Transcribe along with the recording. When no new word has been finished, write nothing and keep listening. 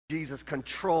Jesus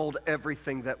controlled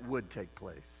everything that would take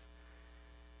place.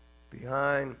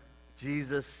 Behind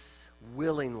Jesus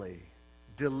willingly,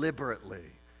 deliberately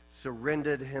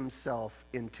surrendered himself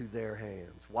into their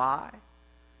hands. Why?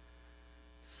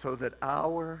 So that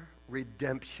our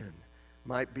redemption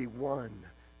might be won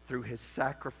through his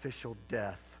sacrificial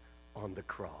death on the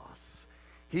cross.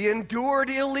 He endured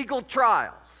illegal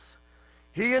trials.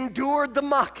 He endured the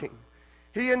mocking.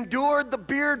 He endured the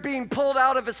beard being pulled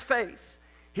out of his face.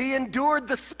 He endured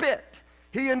the spit.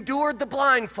 He endured the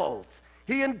blindfolds.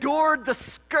 He endured the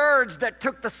scourge that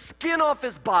took the skin off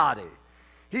his body.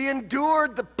 He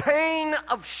endured the pain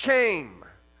of shame.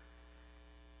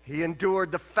 He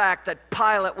endured the fact that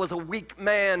Pilate was a weak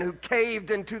man who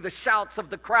caved into the shouts of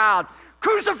the crowd.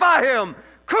 Crucify him!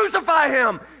 Crucify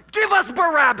him! Give us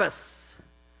Barabbas!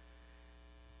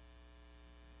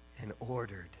 And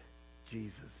ordered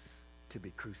Jesus to be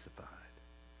crucified.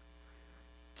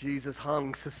 Jesus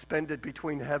hung suspended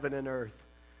between heaven and earth,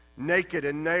 naked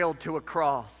and nailed to a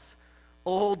cross.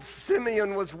 Old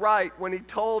Simeon was right when he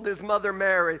told his mother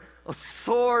Mary, a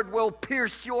sword will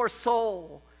pierce your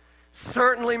soul.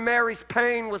 Certainly Mary's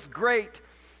pain was great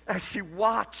as she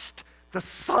watched the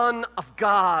Son of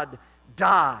God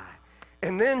die.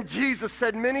 And then Jesus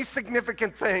said many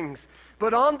significant things.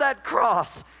 But on that cross,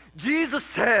 Jesus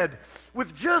said,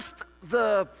 with just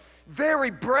the very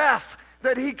breath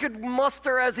that he could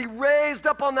muster as he raised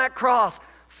up on that cross,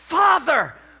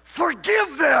 Father,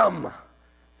 forgive them.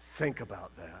 Think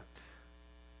about that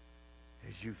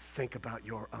as you think about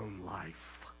your own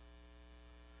life.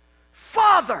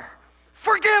 Father,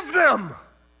 forgive them,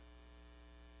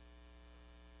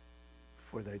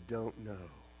 for they don't know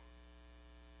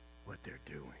what they're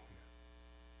doing.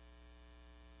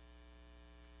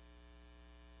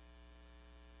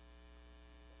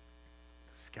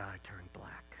 The sky turned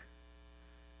black.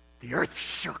 The earth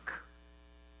shook.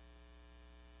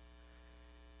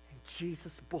 And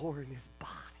Jesus bore in his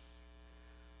body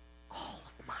all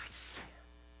of my sin.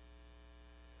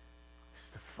 As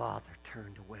the Father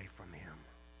turned away from him,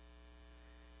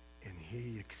 and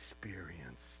he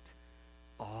experienced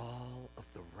all of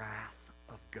the wrath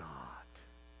of God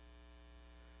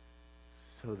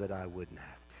so that I wouldn't have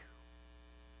to.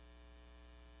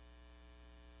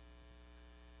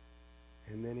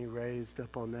 And then he raised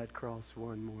up on that cross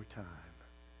one more time,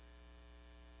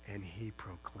 and he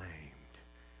proclaimed,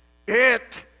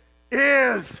 "It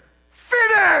is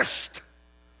finished!"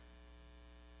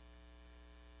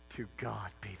 To God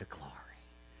be the glory.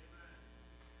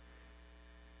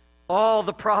 All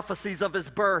the prophecies of his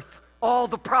birth, all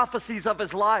the prophecies of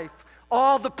his life,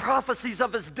 all the prophecies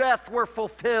of his death were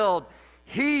fulfilled.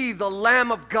 He, the Lamb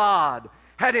of God,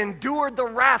 had endured the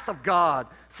wrath of God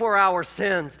for our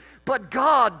sins. But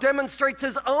God demonstrates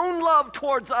his own love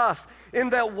towards us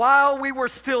in that while we were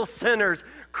still sinners,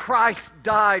 Christ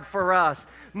died for us.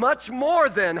 Much more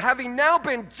then, having now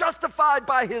been justified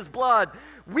by his blood,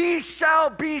 we shall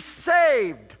be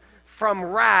saved from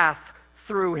wrath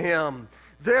through him.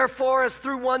 Therefore, as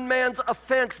through one man's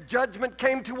offense judgment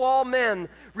came to all men,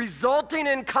 resulting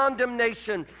in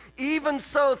condemnation, even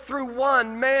so through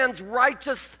one man's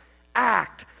righteous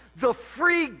act, the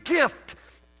free gift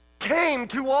came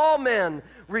to all men,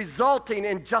 resulting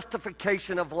in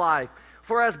justification of life.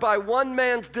 For as by one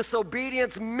man's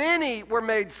disobedience many were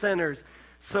made sinners,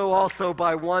 so also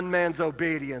by one man's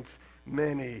obedience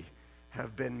many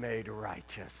have been made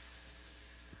righteous.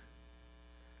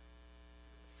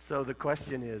 So the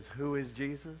question is, who is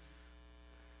Jesus?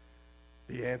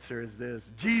 The answer is this: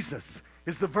 Jesus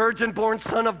is the virgin-born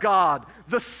Son of God,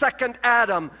 the second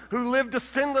Adam, who lived a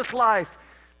sinless life,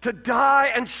 to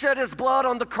die and shed his blood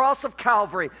on the cross of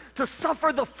Calvary, to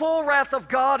suffer the full wrath of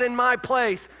God in my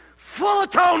place. Full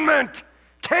atonement!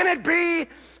 Can it be?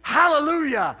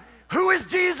 Hallelujah! Who is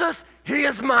Jesus? He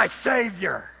is my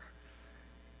Savior.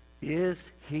 Is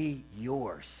he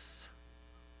yours?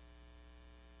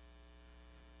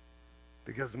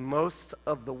 Because most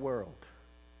of the world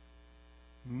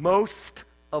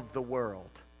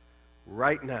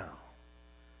right now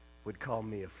would call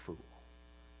me a fool.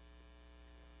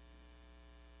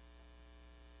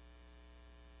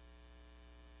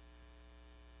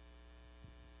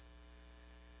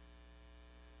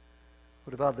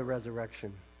 What about the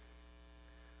resurrection?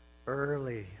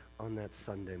 Early on that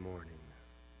Sunday morning,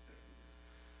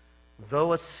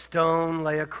 though a stone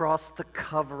lay across the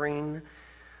covering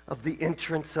of the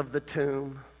entrance of the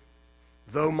tomb,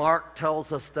 though Mark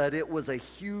tells us that it was a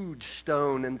huge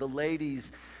stone and the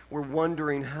ladies were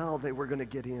wondering how they were going to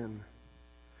get in,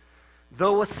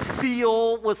 though a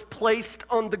seal was placed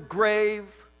on the grave,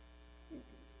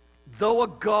 though a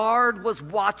guard was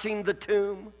watching the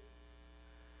tomb,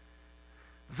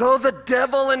 though the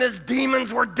devil and his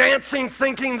demons were dancing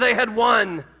thinking they had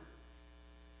won,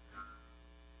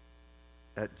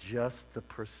 at just the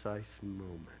precise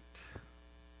moment,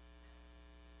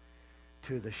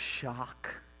 to the shock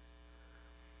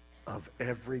of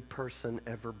every person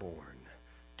ever born,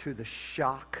 to the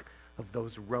shock of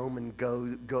those Roman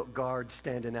guards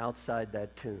standing outside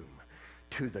that tomb,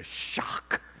 to the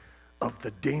shock of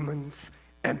the demons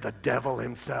and the devil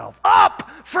himself. Up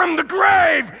from the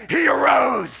grave he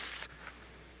arose,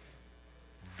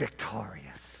 victorious.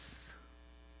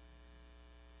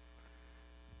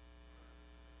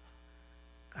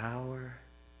 Our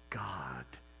God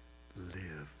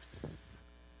lives.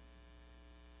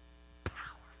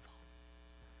 Powerful.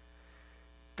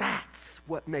 That's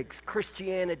what makes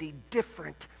Christianity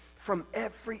different from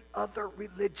every other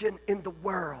religion in the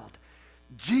world.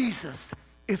 Jesus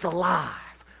is alive.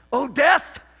 Oh,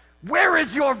 death, where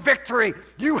is your victory?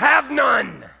 You have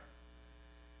none.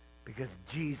 Because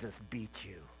Jesus beat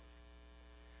you.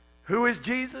 Who is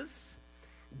Jesus?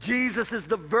 Jesus is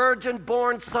the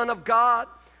virgin-born Son of God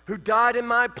who died in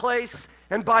my place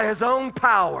and by his own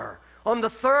power on the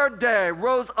third day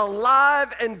rose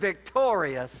alive and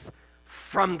victorious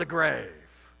from the grave.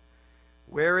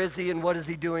 Where is he and what is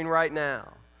he doing right now?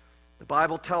 The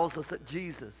Bible tells us that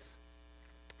Jesus,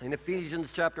 in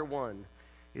Ephesians chapter 1,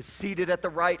 is seated at the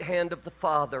right hand of the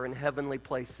Father in heavenly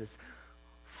places,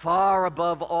 far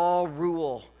above all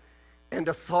rule and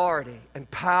authority and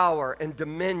power and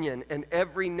dominion and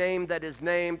every name that is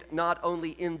named, not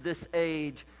only in this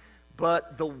age,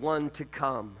 but the one to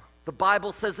come. The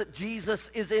Bible says that Jesus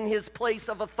is in his place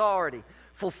of authority,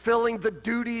 fulfilling the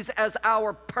duties as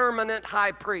our permanent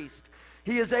high priest.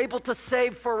 He is able to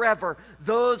save forever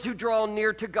those who draw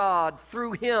near to God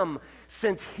through him,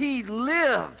 since he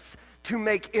lives to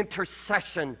make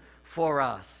intercession for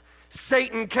us.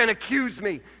 Satan can accuse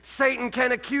me. Satan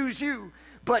can accuse you.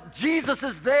 But Jesus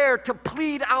is there to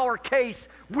plead our case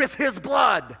with his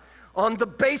blood. On the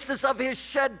basis of his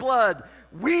shed blood,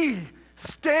 we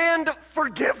stand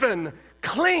forgiven,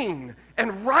 clean,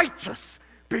 and righteous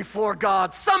before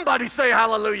God. Somebody say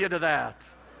hallelujah to that.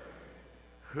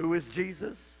 Who is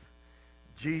Jesus?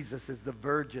 Jesus is the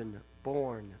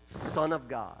virgin-born Son of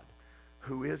God,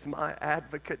 who is my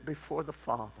advocate before the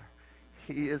Father.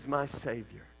 He is my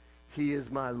Savior. He is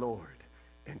my Lord.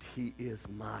 And he is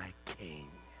my King.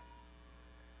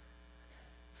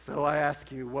 So I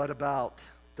ask you, what about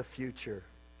the future?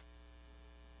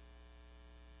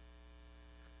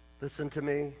 Listen to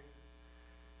me.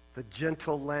 The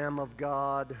gentle Lamb of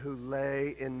God who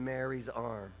lay in Mary's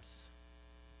arms.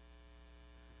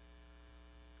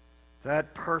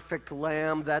 That perfect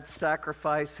lamb, that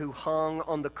sacrifice who hung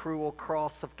on the cruel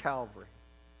cross of Calvary.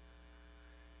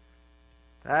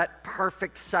 That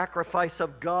perfect sacrifice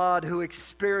of God who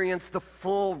experienced the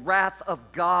full wrath of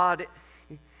God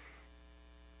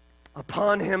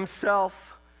upon himself,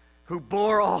 who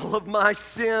bore all of my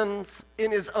sins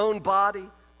in his own body,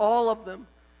 all of them.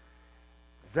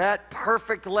 That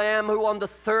perfect lamb who on the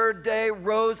third day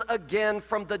rose again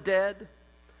from the dead.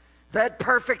 That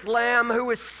perfect lamb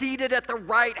who is seated at the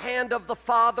right hand of the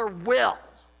Father will,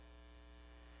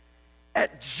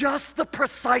 at just the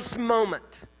precise moment,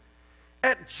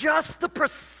 at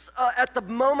the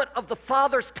moment of the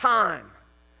Father's time,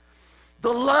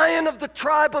 the Lion of the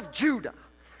tribe of Judah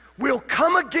will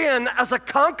come again as a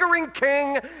conquering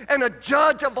king and a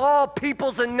judge of all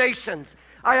peoples and nations.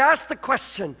 I ask the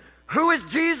question, who is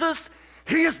Jesus?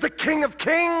 He is the King of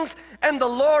kings and the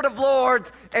Lord of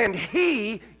lords, and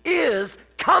he is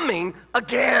coming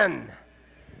again.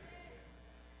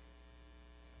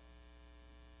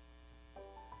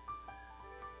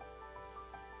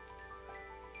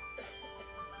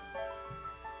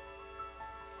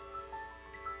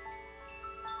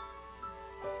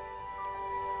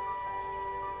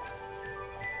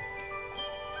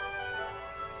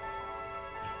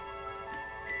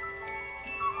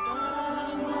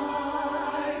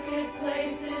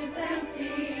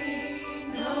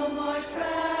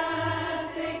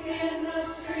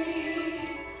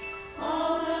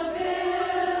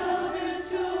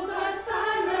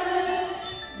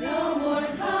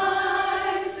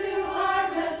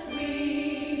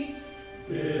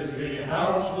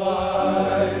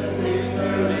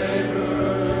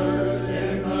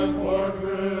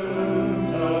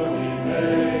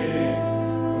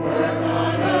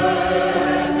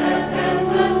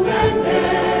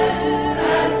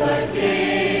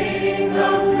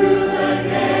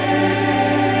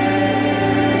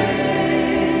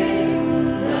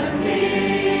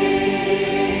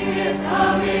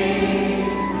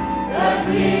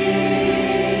 King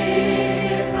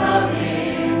is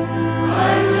coming.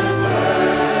 I just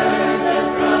heard.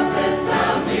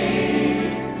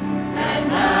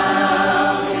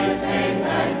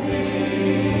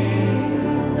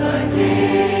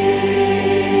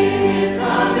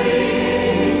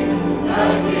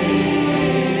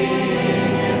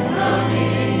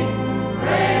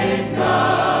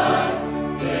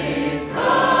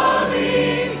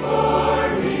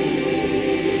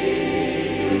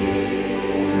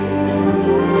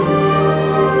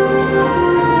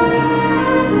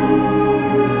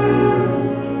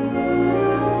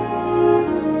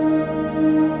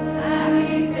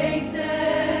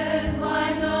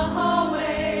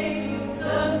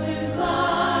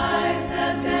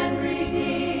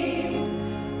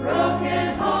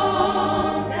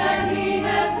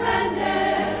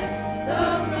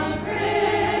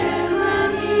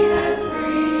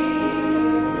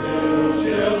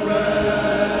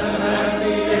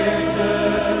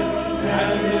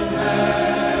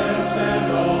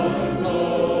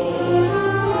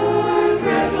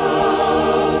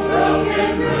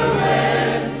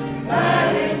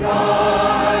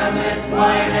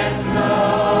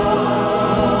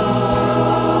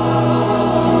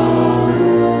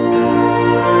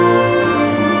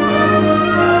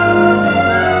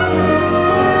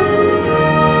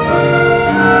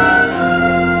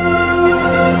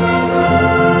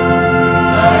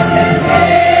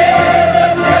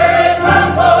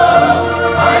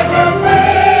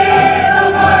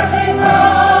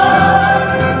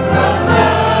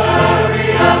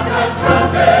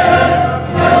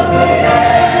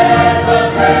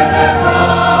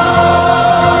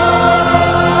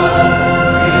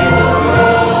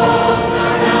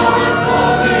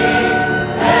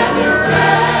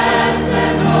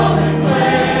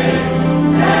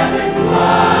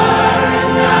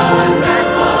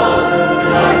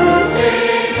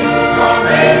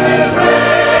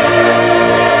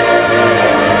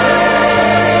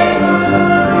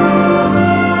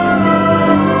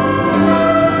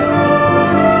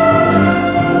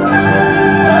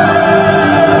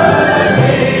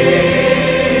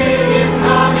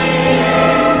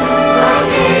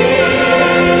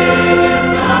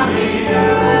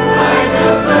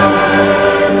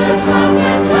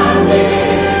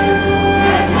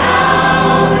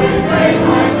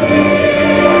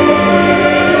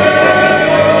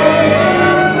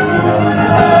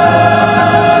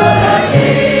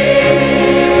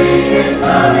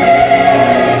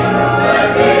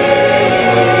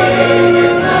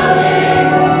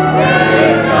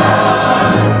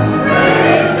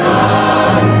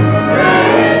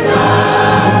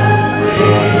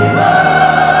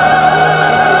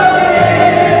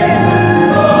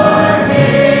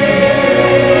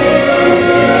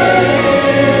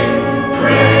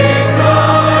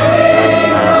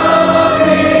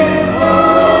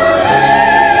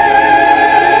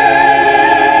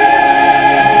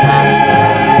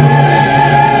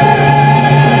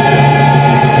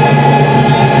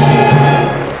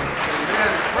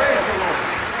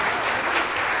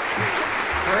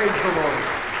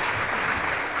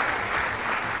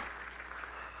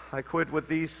 I quit with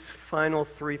these final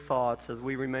three thoughts as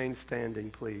we remain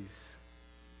standing, please.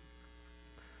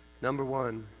 Number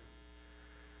one,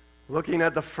 looking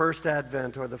at the first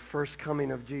advent or the first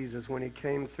coming of Jesus when he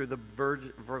came through the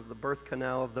birth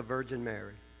canal of the Virgin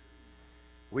Mary,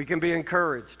 we can be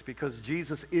encouraged because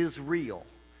Jesus is real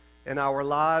and our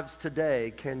lives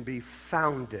today can be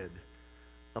founded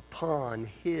upon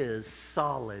his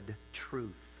solid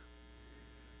truth.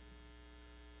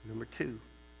 Number two,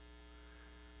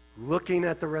 looking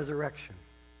at the resurrection,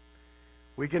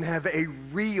 we can have a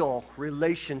real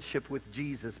relationship with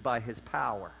Jesus by his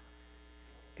power.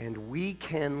 And we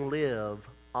can live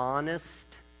honest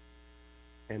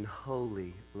and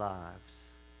holy lives.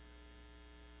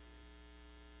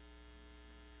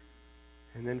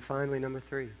 And then finally, number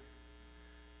three,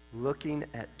 looking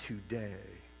at today,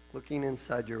 looking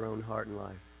inside your own heart and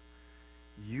life.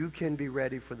 You can be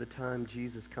ready for the time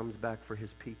Jesus comes back for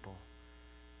his people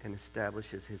and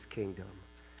establishes his kingdom.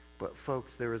 But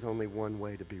folks, there is only one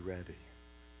way to be ready.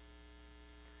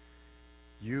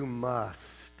 You must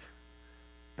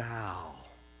bow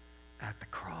at the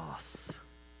cross.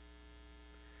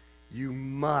 You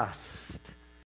must